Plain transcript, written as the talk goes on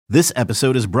This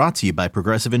episode is brought to you by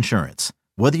Progressive Insurance.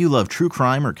 Whether you love true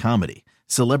crime or comedy,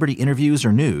 celebrity interviews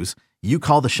or news, you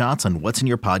call the shots on what's in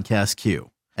your podcast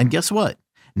queue. And guess what?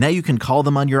 Now you can call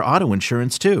them on your auto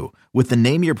insurance too with the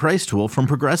Name Your Price tool from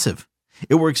Progressive.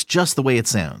 It works just the way it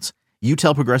sounds. You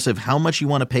tell Progressive how much you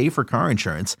want to pay for car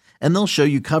insurance, and they'll show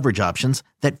you coverage options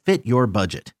that fit your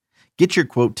budget. Get your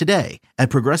quote today at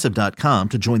Progressive.com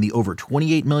to join the over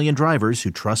 28 million drivers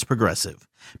who trust Progressive.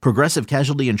 Progressive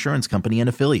Casualty Insurance Company and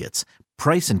Affiliates.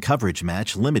 Price and coverage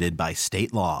match limited by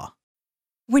state law.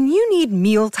 When you need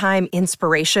mealtime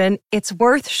inspiration, it's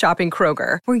worth shopping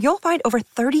Kroger, where you'll find over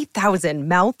 30,000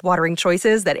 mouth-watering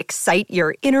choices that excite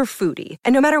your inner foodie.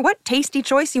 And no matter what tasty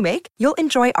choice you make, you'll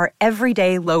enjoy our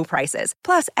everyday low prices,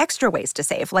 plus extra ways to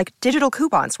save, like digital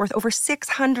coupons worth over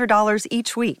 $600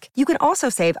 each week. You can also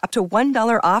save up to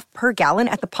 $1 off per gallon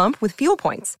at the pump with fuel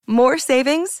points. More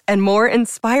savings and more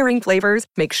inspiring flavors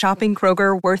make shopping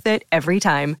Kroger worth it every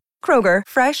time. Kroger,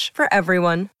 fresh for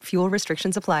everyone. Fuel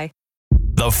restrictions apply.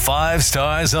 The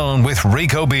 5-Star Zone with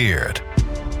Rico Beard.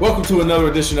 Welcome to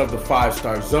another edition of the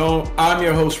 5-Star Zone. I'm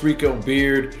your host, Rico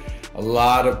Beard. A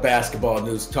lot of basketball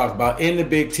news to talk about in the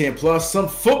Big Ten, plus some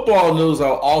football news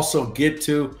I'll also get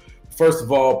to. First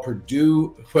of all,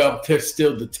 Purdue, well, they're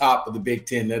still the top of the Big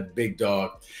Ten. They're the big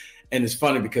dog. And it's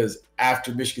funny because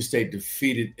after Michigan State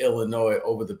defeated Illinois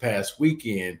over the past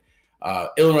weekend,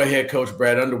 Illinois head coach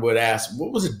Brad Underwood asked,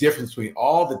 what was the difference between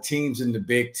all the teams in the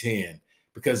Big Ten?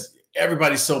 Because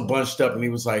everybody's so bunched up, and he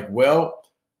was like, well,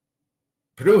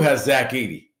 Purdue has Zach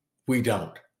Edey. We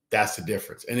don't. That's the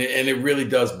difference. And it really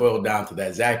does boil down to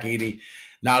that. Zach Edey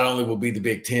not only will be the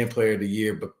Big Ten Player of the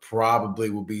Year, but probably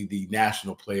will be the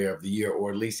National Player of the Year,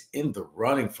 or at least in the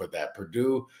running for that.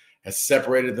 Purdue has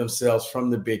separated themselves from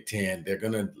the Big Ten. They're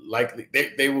going to likely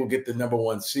 – they will get the number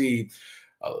one seed.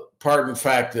 Part in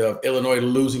fact of Illinois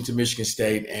losing to Michigan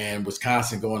State and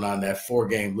Wisconsin going on that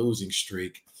 4-game losing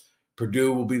streak.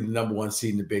 Purdue will be the number one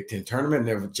seed in the Big Ten tournament.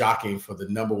 They're jockeying for the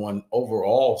number one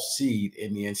overall seed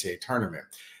in the NCAA tournament.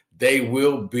 They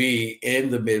will be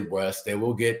in the Midwest. They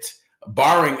will get,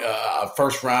 barring a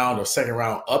first round or second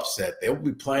round upset, they will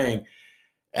be playing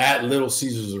at Little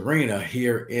Caesars Arena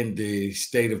here in the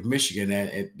state of Michigan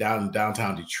and down in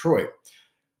downtown Detroit.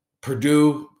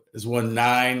 Purdue has won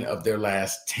 9 of their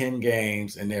last 10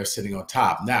 games, and they're sitting on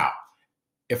top. Now,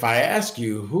 if I ask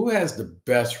you who has the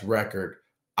best record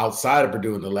outside of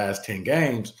Purdue in the last 10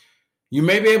 games, you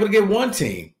may be able to get one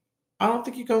team. I don't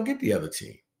think you're going to get the other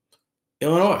team.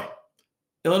 Illinois.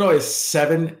 Illinois is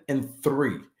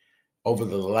 7-3 over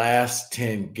the last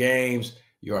 10 games.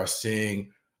 You are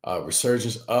seeing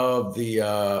resurgence of the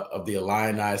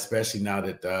Illini, especially now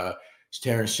that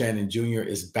Terrence Shannon Jr.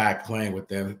 is back playing with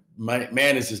them.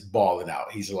 Man is just balling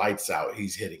out. He's lights out.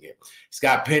 He's hitting it. He's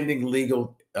got pending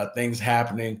legal things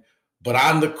happening, but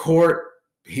on the court,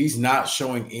 he's not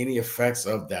showing any effects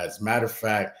of that. As a matter of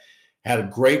fact, had a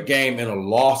great game and a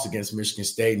loss against Michigan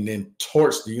State and then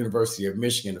torched the University of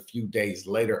Michigan a few days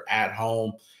later at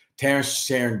home. Terrence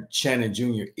Shannon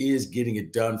Jr. is getting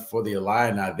it done for the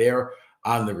Illini. They're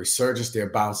on the resurgence.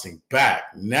 They're bouncing back.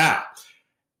 Now,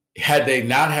 had they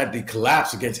not had the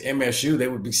collapse against MSU, they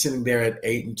would be sitting there at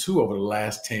 8-2 over the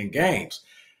last 10 games.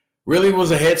 Really was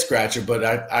a head scratcher, but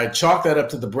I chalk that up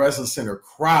to the Breslin Center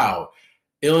crowd.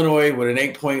 Illinois with an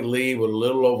 8-point lead with a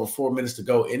little over 4 minutes to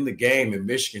go in the game, and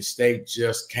Michigan State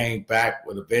just came back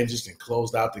with a vengeance and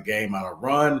closed out the game on a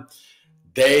run.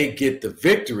 They get the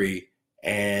victory,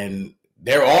 and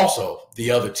they're also the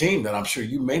other team that I'm sure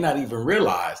you may not even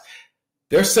realize.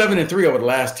 They're 7-3 over the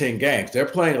last 10 games. They're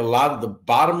playing a lot of the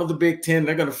bottom of the Big Ten.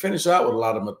 They're going to finish out with a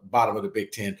lot of the bottom of the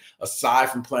Big Ten, aside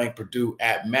from playing Purdue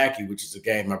at Mackey, which is a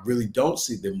game I really don't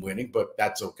see them winning, but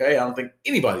that's okay. I don't think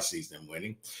anybody sees them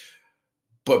winning.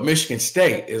 But Michigan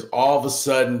State is all of a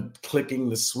sudden clicking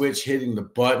the switch, hitting the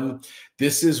button.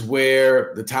 This is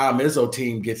where the Tom Izzo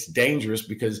team gets dangerous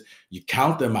because you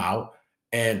count them out,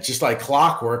 and just like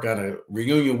clockwork on a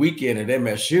reunion weekend at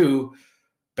MSU,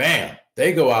 bam,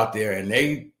 they go out there and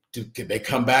they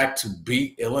come back to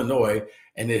beat Illinois,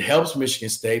 and it helps Michigan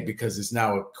State because it's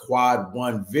now a quad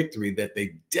one victory that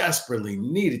they desperately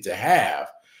needed to have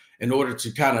in order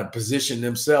to kind of position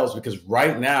themselves, because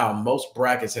right now most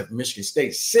brackets have Michigan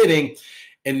State sitting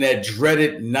in that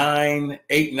dreaded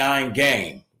 8-9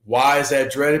 game. Why is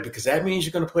that dreaded? Because that means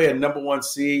you're going to play a number one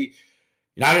seed.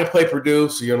 You're not going to play Purdue,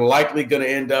 so you're likely going to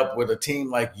end up with a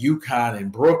team like UConn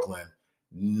and Brooklyn.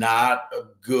 Not a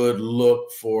good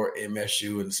look for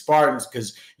MSU and the Spartans,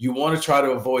 because you want to try to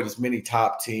avoid as many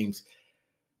top teams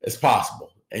as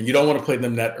possible. And you don't want to play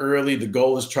them that early. The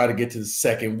goal is try to get to the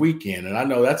second weekend. And I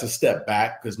know that's a step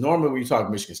back, because normally when you talk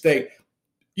Michigan State,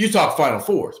 You talk Final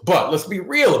Fours. But let's be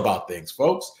real about things,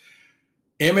 folks.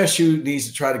 MSU needs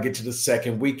to try to get to the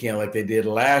second weekend like they did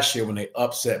last year when they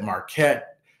upset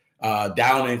Marquette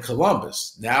down in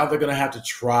Columbus. Now they're going to have to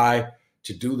try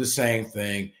to do the same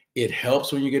thing. It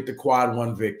helps when you get the quad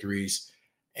one victories,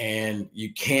 and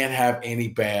you can't have any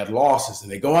bad losses.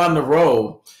 And they go on the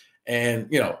road and,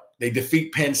 they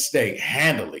defeat Penn State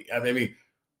handily. I mean,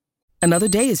 another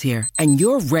day is here, and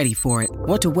you're ready for it.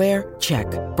 What to wear? Check.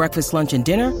 Breakfast, lunch, and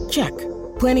dinner? Check.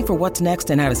 Planning for what's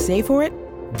next and how to save for it?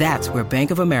 That's where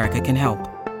Bank of America can help.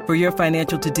 For your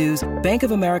financial to-dos, Bank of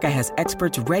America has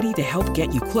experts ready to help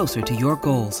get you closer to your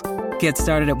goals. Get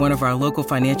started at one of our local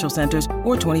financial centers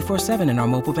or 24/7 in our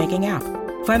mobile banking app.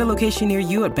 Find a location near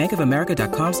you at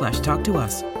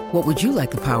bankofamerica.com/talktous. What would you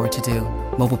like the power to do?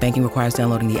 Mobile banking requires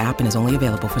downloading the app and is only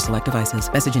available for select devices.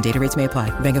 Message and data rates may apply.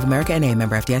 Bank of America N.A.,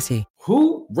 member FDIC.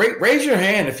 Raise your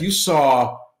hand if you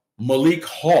saw Malik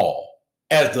Hall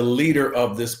as the leader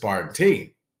of this Spartan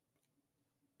team.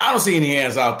 I don't see any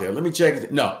hands out there. Let me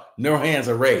check. No hands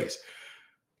are raised.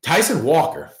 Tyson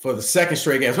Walker for the second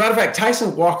straight game. As a matter of fact,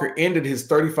 Tyson Walker ended his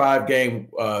 35-game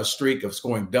streak of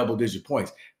scoring double-digit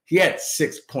points. He had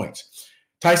 6 points.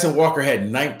 Tyson Walker had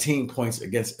 19 points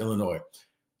against Illinois.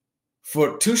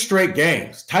 For 2 straight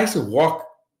games, Tyson Walker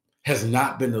has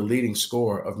not been the leading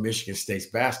scorer of Michigan State's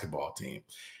basketball team.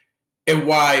 And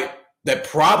why that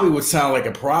probably would sound like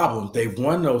a problem, they've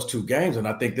won those 2 games, and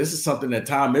I think this is something that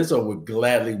Tom Izzo would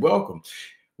gladly welcome.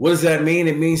 What does that mean?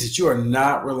 It means that you are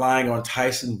not relying on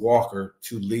Tyson Walker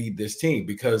to lead this team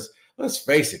because, let's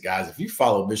face it, guys, if you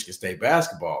follow Michigan State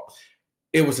basketball,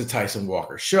 it was a Tyson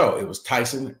Walker show. It was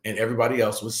Tyson, and everybody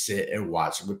else would sit and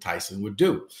watch what Tyson would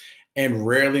do. And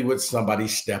rarely would somebody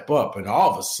step up. And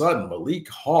all of a sudden, Malik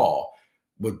Hall,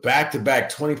 with back-to-back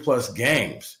 20-plus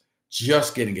games,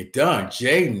 just getting it done.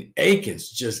 Jaden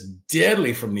Akins just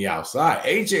deadly from the outside.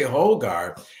 A.J.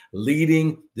 Hoggard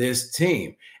leading this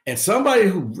team. And somebody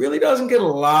who really doesn't get a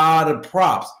lot of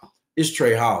props is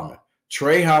Trey Holloman.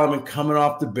 Trey Holloman coming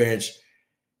off the bench.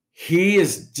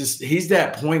 He's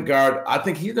that point guard. I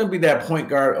think he's going to be that point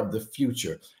guard of the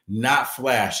future. Not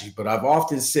flashy, but I've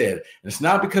often said, and it's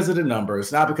not because of the number,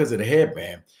 it's not because of the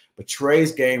headband, but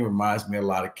Trey's game reminds me a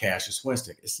lot of Cassius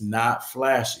Winston. It's not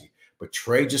flashy, but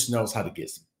Trey just knows how to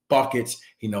get buckets.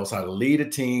 He knows how to lead a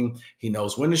team. He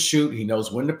knows when to shoot. He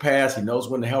knows when to pass. He knows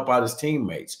when to help out his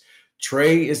teammates.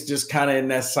 Trey is just kind of in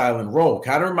that silent role.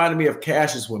 Kind of reminded me of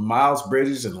Cassius with Miles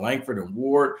Bridges and Langford and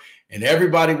Ward, and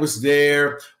everybody was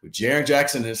there with Jaren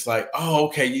Jackson. And it's like, oh,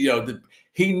 okay,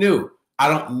 he knew I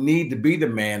don't need to be the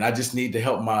man. I just need to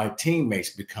help my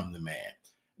teammates become the man.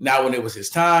 Now, when it was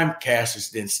his time, Cassius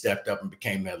then stepped up and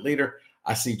became that leader.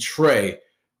 I see Trey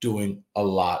doing a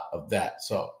lot of that.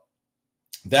 So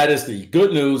that is the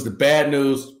good news. The bad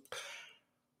news,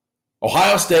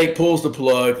 Ohio State pulls the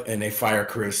plug and they fire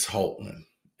Chris Holtmann.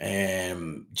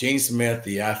 And Gene Smith,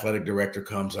 the athletic director,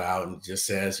 comes out and just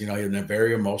says, in a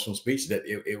very emotional speech that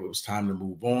it was time to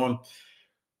move on.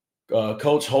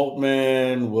 Coach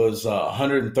Holtmann was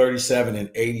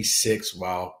 137-86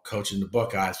 while coaching the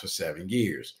Buckeyes for 7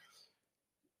 years.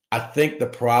 I think the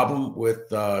problem with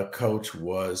Coach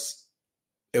was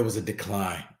it was a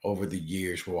decline over the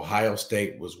years where Ohio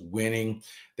State was winning.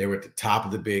 They were at the top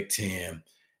of the Big Ten.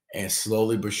 And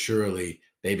slowly but surely,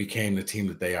 they became the team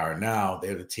that they are now.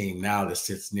 They're the team now that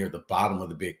sits near the bottom of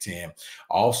the Big Ten.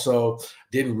 Also,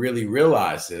 didn't really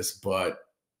realize this, but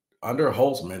under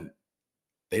Holtmann,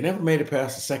 they never made it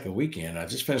past the second weekend. I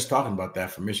just finished talking about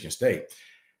that for Michigan State.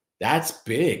 That's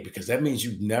big because that means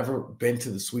you've never been to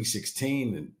the Sweet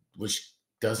 16, which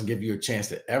doesn't give you a chance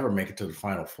to ever make it to the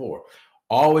Final Four.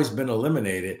 Always been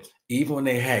eliminated, even when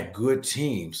they had good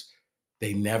teams.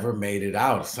 They never made it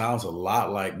out. It sounds a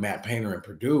lot like Matt Painter and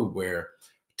Purdue, where a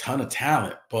ton of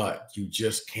talent, but you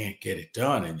just can't get it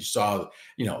done. And you saw,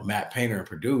 Matt Painter and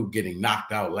Purdue getting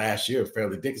knocked out last year,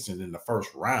 Fairleigh Dickinson in the first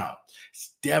round.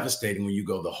 It's devastating when you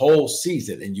go the whole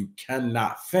season and you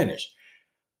cannot finish.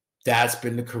 That's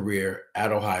been the career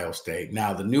at Ohio State.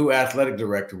 Now, the new athletic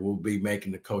director will be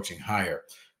making the coaching hire.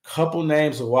 Couple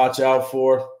names to watch out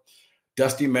for.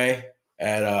 Dusty May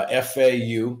at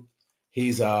FAU.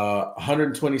 He's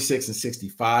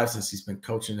 126-65 since he's been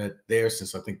coaching it there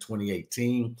since, I think,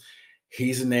 2018.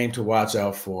 He's a name to watch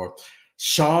out for.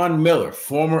 Sean Miller,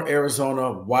 former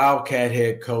Arizona Wildcat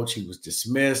head coach. He was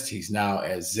dismissed. He's now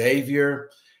at Xavier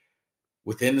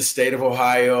within the state of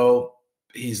Ohio.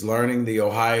 He's learning the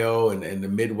Ohio and the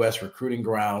Midwest recruiting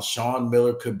grounds. Sean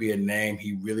Miller could be a name.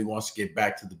 He really wants to get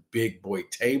back to the big boy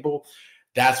table.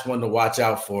 That's one to watch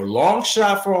out for. Long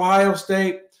shot for Ohio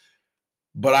State.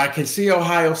 But I can see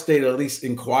Ohio State at least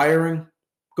inquiring,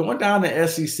 going down to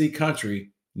SEC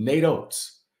country Nate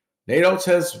Oates. Nate Oates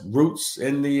has roots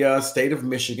in the state of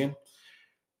Michigan.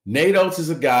 Nate Oates is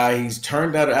a guy, he's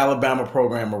turned that Alabama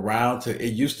program around to,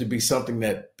 it used to be something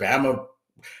that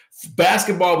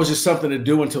basketball was just something to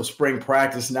do until spring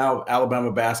practice. Now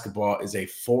Alabama basketball is a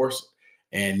force,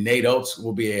 and Nate Oates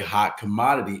will be a hot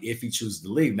commodity if he chooses to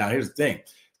leave. Now, here's the thing.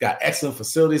 He's got excellent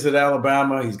facilities at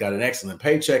Alabama. He's got an excellent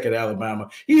paycheck at Alabama.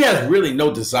 He has really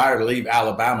no desire to leave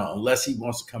Alabama unless he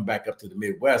wants to come back up to the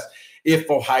Midwest if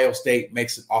Ohio State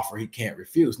makes an offer he can't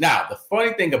refuse. Now, the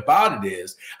funny thing about it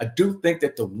is I do think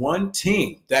that the one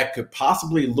team that could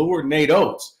possibly lure Nate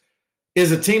Oates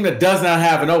is a team that does not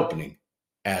have an opening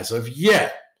as of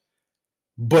yet.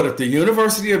 But if the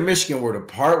University of Michigan were to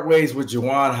part ways with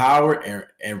Juwan Howard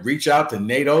and reach out to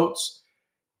Nate Oates,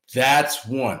 that's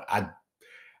one.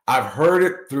 I've heard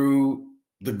it through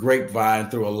the grapevine,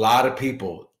 through a lot of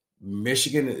people.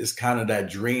 Michigan is kind of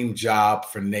that dream job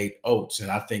for Nate Oates.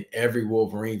 And I think every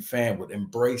Wolverine fan would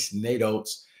embrace Nate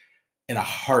Oates in a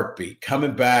heartbeat.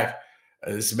 Coming back,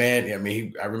 this man, I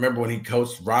mean, I remember when he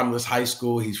coached Romulus High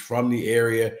School. He's from the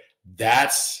area.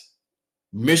 That's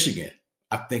Michigan,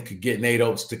 I think, could get Nate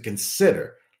Oates to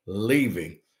consider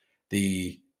leaving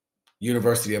the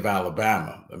University of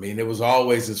Alabama. I mean,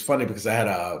 it's funny because I had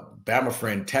a Bama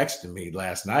friend texting me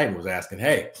last night and was asking,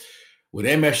 hey, would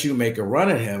MSU make a run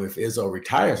at him if Izzo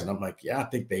retires? And I'm like, yeah, I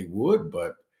think they would,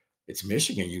 but it's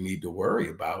Michigan you need to worry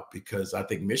about because I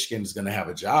think Michigan is going to have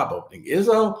a job opening.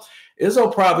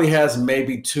 Izzo probably has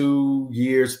maybe 2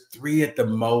 years, 3 at the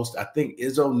most. I think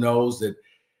Izzo knows that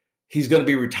he's going to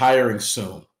be retiring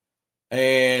soon.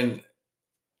 And,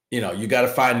 you got to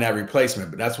find that replacement.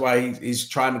 But that's why he's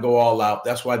trying to go all out.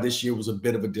 That's why this year was a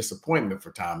bit of a disappointment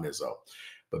for Tom Izzo.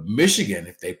 But Michigan,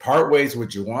 if they part ways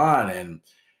with Juwan, and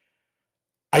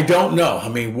I don't know. I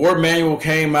mean, Ward Manuel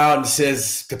came out and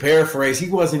says, to paraphrase, he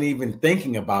wasn't even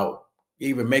thinking about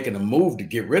even making a move to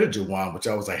get rid of Juwan, which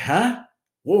I was like, huh?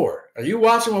 Ward, are you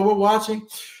watching what we're watching?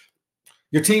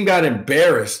 Your team got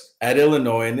embarrassed at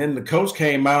Illinois, and then the coach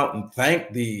came out and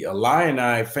thanked the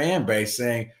Illini fan base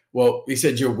saying, well, he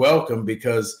said, you're welcome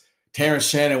because Terrence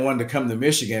Shannon wanted to come to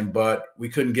Michigan, but we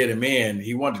couldn't get him in.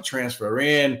 He wanted to transfer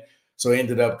in, so he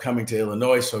ended up coming to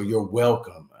Illinois, so you're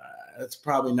welcome. That's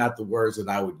probably not the words that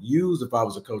I would use if I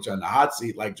was a coach on the hot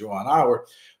seat like Juwan Howard,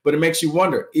 but it makes you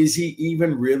wonder, is he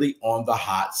even really on the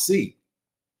hot seat?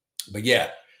 But yeah,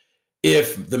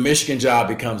 if the Michigan job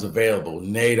becomes available,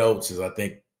 Nate Oates is, I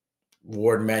think,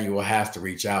 Ward Manuel has to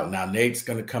reach out. Now, Nate's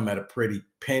going to come at a pretty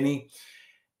penny,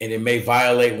 and it may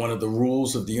violate one of the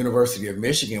rules of the University of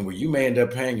Michigan where you may end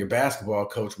up paying your basketball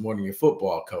coach more than your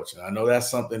football coach. And I know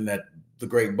that's something that the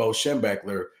great Bo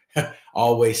Schembechler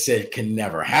always said can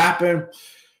never happen.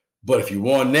 But if you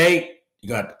want Nate,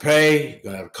 you're going to have to pay. You're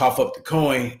going to have to cough up the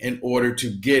coin in order to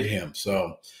get him.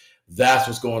 So that's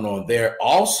what's going on there.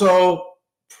 Also,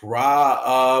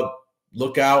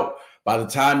 look out. By the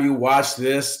time you watch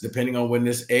this, depending on when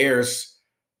this airs,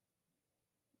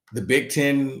 the Big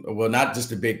Ten, well, not just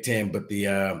the Big Ten, but the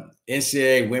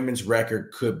NCAA women's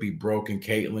record could be broken.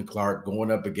 Caitlin Clark going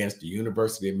up against the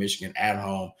University of Michigan at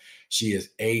home. She is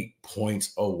 8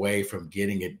 points away from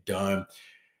getting it done.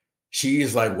 She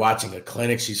is like watching a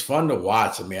clinic. She's fun to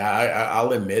watch. I mean,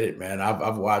 I'll admit it, man.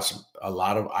 I've watched a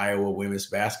lot of Iowa women's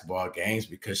basketball games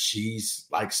because she's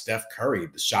like Steph Curry.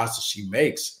 The shots that she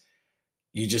makes,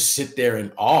 you just sit there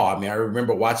in awe. I mean, I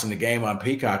remember watching the game on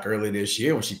Peacock earlier this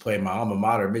year when she played my alma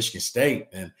mater, Michigan State.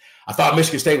 And I thought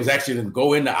Michigan State was actually going to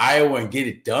go into Iowa and get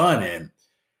it done. And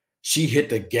she hit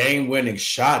the game-winning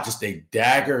shot, just a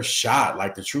dagger shot,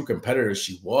 like the true competitor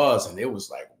she was. And it was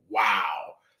like,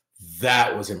 wow,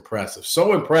 that was impressive.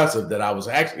 So impressive that I was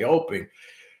actually hoping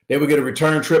they would get a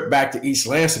return trip back to East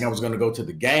Lansing. I was going to go to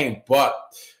the game,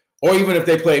 or even if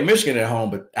they played Michigan at home,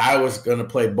 but I was going to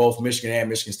play both Michigan and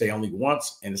Michigan State only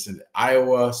once, and it's in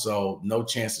Iowa, so no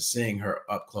chance of seeing her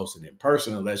up close and in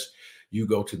person unless you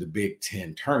go to the Big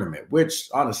Ten tournament, which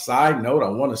on a side note, I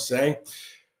want to say,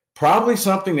 probably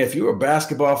something that if you're a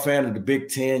basketball fan of the Big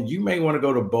Ten, you may want to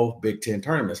go to both Big Ten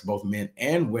tournaments, both men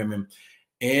and women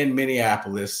in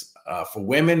Minneapolis. For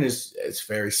women, it's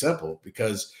very simple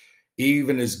because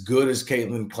even as good as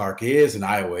Caitlin Clark is and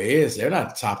Iowa is, they're not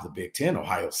the top of the Big Ten.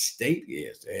 Ohio State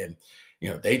is. And,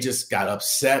 they just got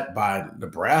upset by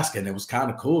Nebraska, and it was kind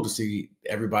of cool to see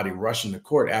everybody rushing the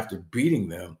court after beating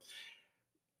them.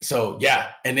 So, yeah.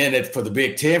 And then for the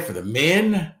Big Ten, for the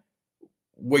men,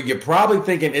 where you're probably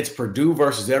thinking it's Purdue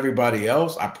versus everybody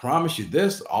else, I promise you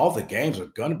this, all the games are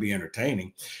going to be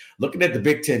entertaining. Looking at the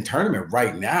Big Ten tournament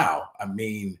right now, I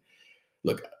mean,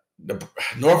 look, the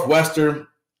Northwestern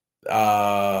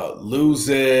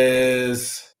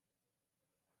loses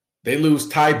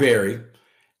Ty Berry,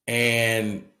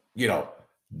 And,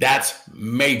 that's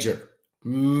major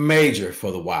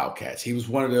for the Wildcats. He was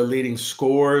one of their leading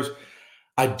scorers.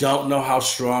 I don't know how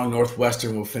strong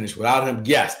Northwestern will finish without him.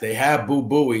 Yes, they have Boo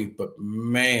Buie, but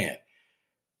man,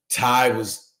 Ty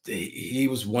was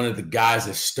one of the guys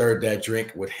that stirred that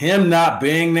drink. With him not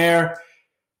being there,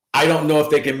 I don't know if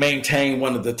they can maintain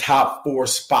one of the top 4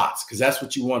 spots, because that's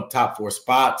what you want, top 4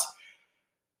 spots.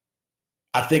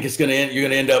 I think you're going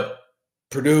to end up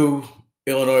Purdue,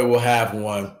 Illinois will have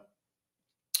one.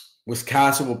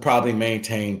 Wisconsin will probably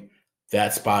maintain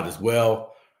that spot as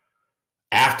well.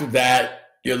 After that,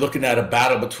 you're looking at a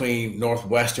battle between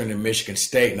Northwestern and Michigan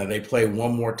State. Now, they play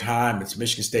one more time. It's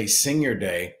Michigan State's senior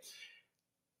day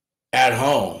at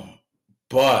home.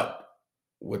 But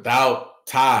without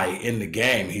Ty in the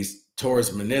game, he's tore his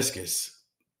meniscus,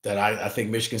 that I think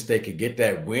Michigan State could get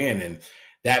that win. And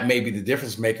that may be the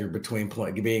difference maker between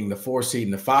being the 4 seed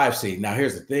and the 5 seed. Now,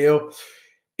 here's the deal.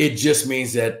 It just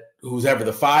means that whoever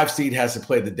the 5 seed has to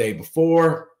play the day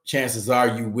before, chances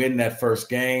are you win that first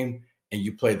game and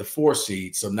you play the 4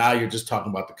 seed. So now you're just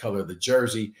talking about the color of the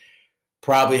jersey,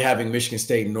 probably having Michigan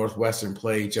State and Northwestern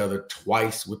play each other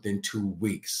twice within 2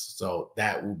 weeks. So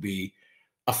that will be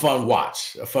a fun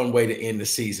watch, a fun way to end the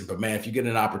season. But, man, if you get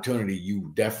an opportunity,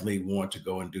 you definitely want to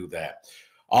go and do that.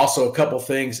 Also, a couple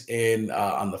things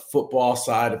on the football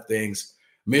side of things.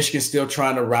 Michigan's still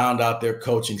trying to round out their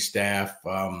coaching staff.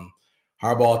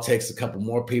 Harbaugh takes a couple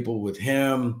more people with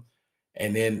him.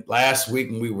 And then last week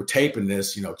when we were taping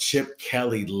this, Chip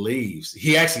Kelly leaves.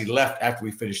 He actually left after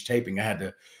we finished taping. I had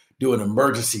to do an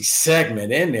emergency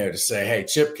segment in there to say, hey,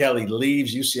 Chip Kelly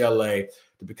leaves UCLA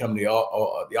to become the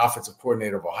offensive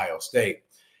coordinator of Ohio State.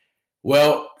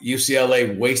 Well,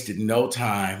 UCLA wasted no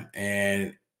time,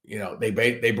 and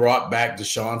they brought back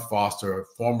Deshaun Foster, a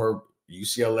former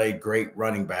UCLA great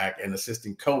running back and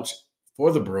assistant coach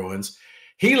for the Bruins.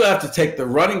 He left to take the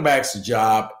running back's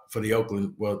job for the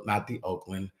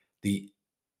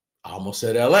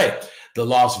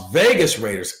Las Vegas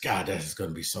Raiders. God, that is going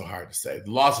to be so hard to say.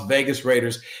 The Las Vegas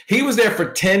Raiders. He was there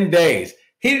for 10 days.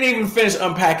 He didn't even finish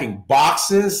unpacking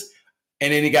boxes,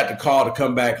 and then he got the call to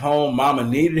come back home. Mama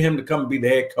needed him to come be the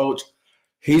head coach.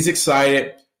 He's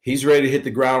excited. He's ready to hit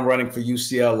the ground running for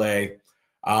UCLA.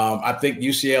 I think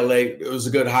UCLA, it was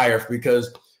a good hire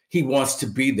because he wants to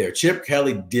be there. Chip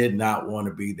Kelly did not want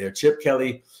to be there. Chip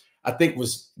Kelly, I think,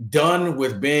 was done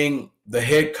with being the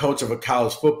head coach of a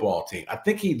college football team. I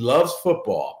think he loves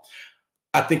football.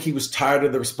 I think he was tired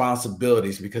of the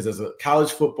responsibilities because as a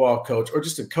college football coach, or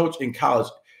just a coach in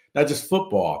college, not just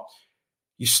football,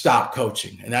 you stop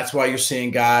coaching. And that's why you're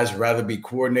seeing guys rather be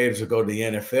coordinators or go to the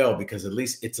NFL, because at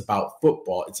least it's about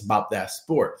football. It's about that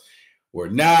sport. Where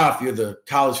now, if you're the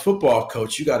college football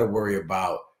coach, you got to worry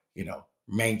about,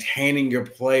 maintaining your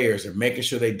players and making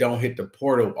sure they don't hit the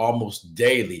portal almost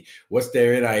daily. What's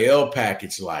their NIL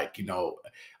package like?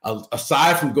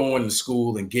 Aside from going to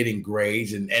school and getting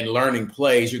grades and learning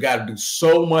plays, you got to do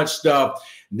so much stuff.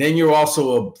 And then you're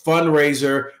also a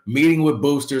fundraiser, meeting with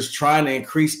boosters, trying to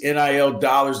increase NIL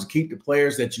dollars to keep the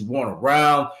players that you want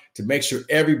around, to make sure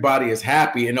everybody is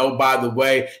happy. And oh, by the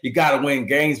way, you got to win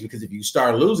games, because if you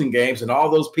start losing games and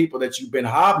all those people that you've been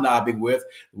hobnobbing with,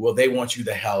 well, they want you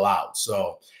the hell out.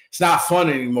 So it's not fun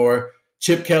anymore.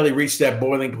 Chip Kelly reached that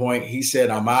boiling point. He said,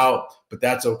 I'm out, but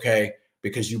that's okay,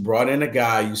 because you brought in a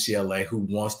guy, UCLA, who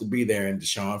wants to be there in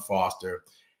Deshaun Foster.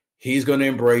 He's going to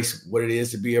embrace what it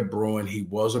is to be a Bruin. He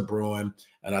was a Bruin,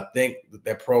 and I think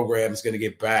that program is going to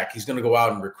get back. He's going to go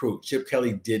out and recruit. Chip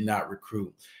Kelly did not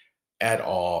recruit at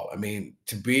all. I mean,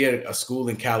 to be at a school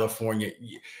in California,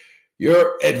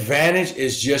 your advantage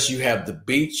is just you have the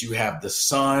beach, you have the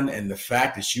sun, and the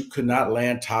fact that you could not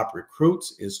land top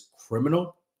recruits is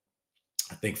criminal.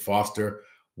 I think Foster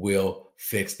will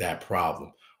fix that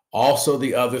problem. Also,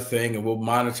 the other thing, and we'll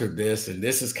monitor this, and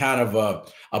this is kind of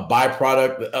a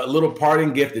byproduct, a little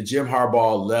parting gift that Jim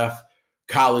Harbaugh left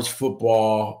college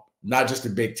football, not just the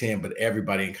Big Ten, but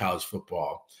everybody in college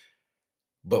football.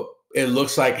 But it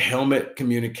looks like helmet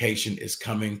communication is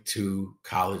coming to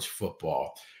college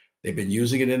football. They've been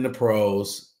using it in the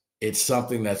pros. It's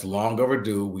something that's long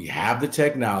overdue. We have the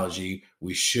technology.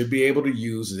 We should be able to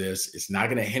use this. It's not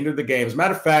going to hinder the game. As a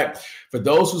matter of fact, for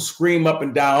those who scream up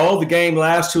and down, oh, the game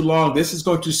lasts too long, this is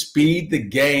going to speed the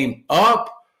game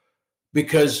up,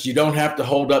 because you don't have to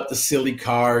hold up the silly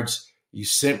cards. You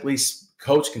simply,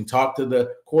 coach can talk to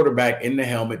the quarterback in the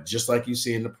helmet, just like you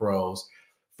see in the pros.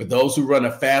 For those who run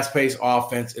a fast-paced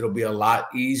offense, it'll be a lot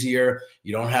easier.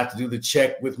 You don't have to do the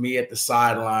check with me at the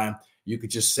sideline. You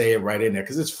could just say it right in there.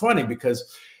 Because it's funny,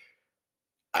 because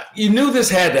you knew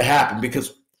this had to happen,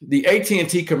 because the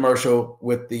AT&T commercial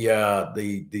with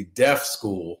the deaf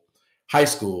school, high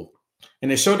school, and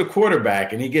they show the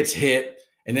quarterback and he gets hit,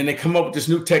 and then they come up with this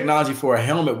new technology for a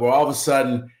helmet where all of a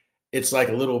sudden it's like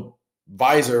a little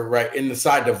visor right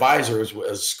inside the visor is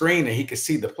a screen and he could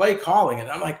see the play calling. And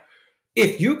I'm like,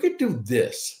 if you could do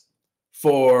this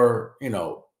for,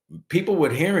 people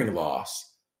with hearing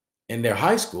loss in their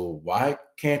high school, why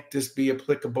can't this be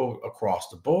applicable across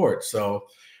the board? So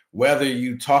whether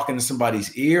you talking to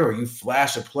somebody's ear or you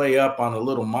flash a play up on a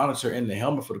little monitor in the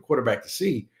helmet for the quarterback to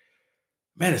see,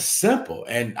 man, it's simple.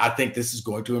 And I think this is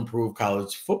going to improve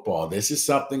college football. This is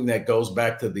something that goes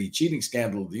back to the cheating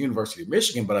scandal of the University of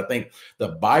Michigan. But I think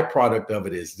the byproduct of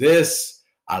it is this.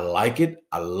 I like it.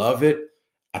 I love it.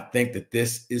 I think that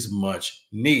this is much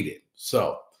needed.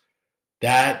 So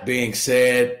that being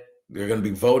said, we're going to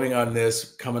be voting on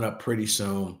this coming up pretty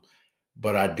soon.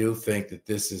 But I do think that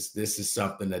this is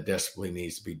something that desperately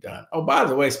needs to be done. Oh, by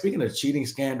the way, speaking of cheating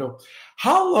scandal,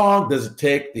 how long does it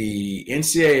take the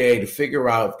NCAA to figure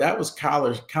out if that was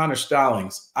Connor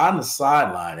Stallings on the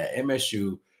sideline at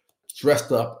MSU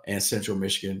dressed up in Central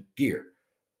Michigan gear?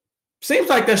 Seems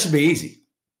like that should be easy.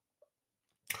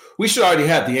 We should already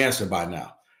have the answer by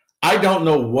now. I don't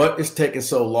know what is taking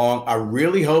so long. I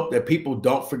really hope that people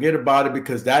don't forget about it,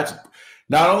 because that's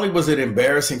not only was it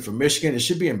embarrassing for Michigan, it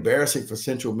should be embarrassing for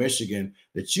Central Michigan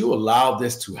that you allowed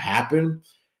this to happen.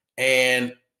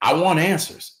 And I want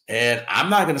answers. And I'm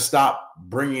not going to stop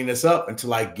bringing this up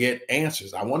until I get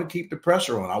answers. I want to keep the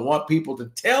pressure on. I want people to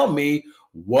tell me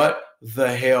what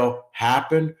the hell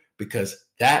happened, because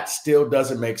that still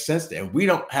doesn't make sense. And we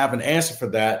don't have an answer for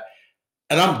that.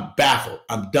 And I'm baffled.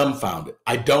 I'm dumbfounded.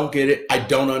 I don't get it. I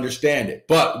don't understand it.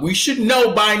 But we should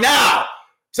know by now.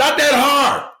 It's not that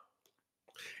hard.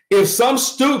 If some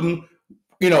student,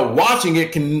 watching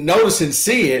it can notice and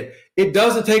see it, it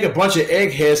doesn't take a bunch of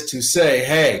eggheads to say,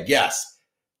 hey, yes,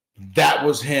 that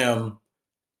was him.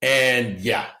 And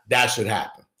yeah, that should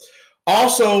happen.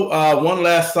 Also, one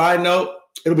last side note,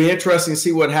 it'll be interesting to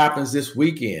see what happens this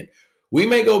weekend. We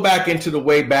may go back into the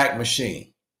Wayback Machine.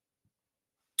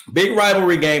 Big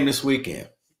rivalry game this weekend.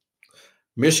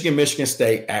 Michigan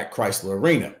State at Chrysler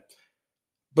Arena.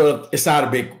 But it's not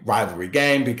a big rivalry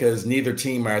game because neither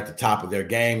team are at the top of their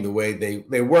game the way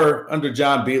they were under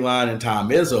John Beilein and Tom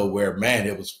Izzo, where, man,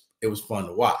 it was fun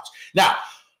to watch. Now,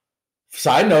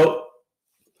 side note,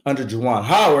 under Juwan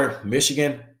Howard,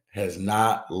 Michigan has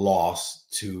not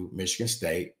lost to Michigan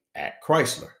State at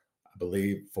Chrysler. I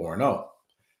believe 4-0.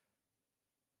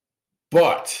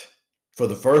 But for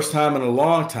the first time in a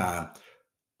long time,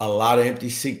 a lot of empty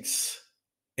seats.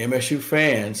 MSU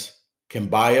fans can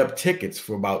buy up tickets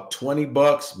for about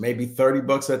 $20, maybe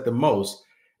 $30 at the most,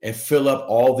 and fill up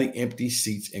all the empty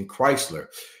seats in Chrysler.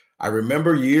 I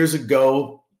remember years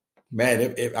ago,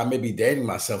 man, I may be dating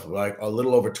myself, like a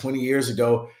little over 20 years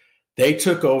ago, they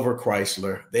took over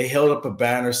Chrysler. They held up a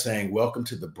banner saying, "Welcome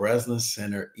to the Breslin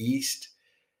Center East."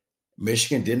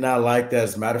 Michigan did not like that.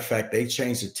 As a matter of fact, they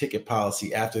changed the ticket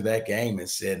policy after that game and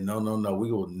said, no,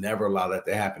 we will never allow that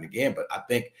to happen again. But I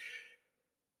think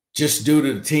just due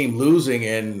to the team losing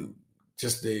and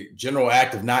just the general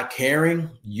act of not caring,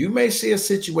 you may see a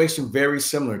situation very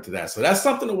similar to that. So that's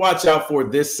something to watch out for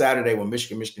this Saturday when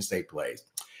Michigan State plays.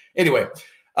 Anyway,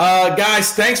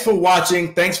 guys, thanks for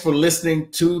watching. Thanks for listening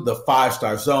to the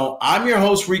 5-Star Zone. I'm your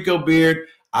host, Rico Beard.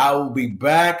 I will be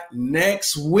back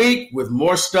next week with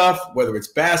more stuff, whether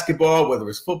it's basketball, whether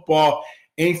it's football,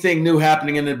 anything new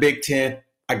happening in the Big Ten.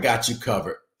 I got you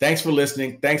covered. Thanks for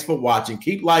listening. Thanks for watching.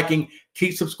 Keep liking,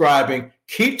 keep subscribing,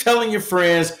 keep telling your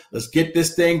friends. Let's get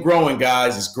this thing growing,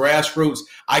 guys. It's grassroots.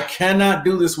 I cannot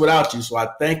do this without you, so I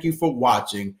thank you for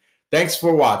watching. Thanks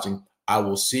for watching. I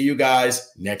will see you guys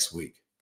next week.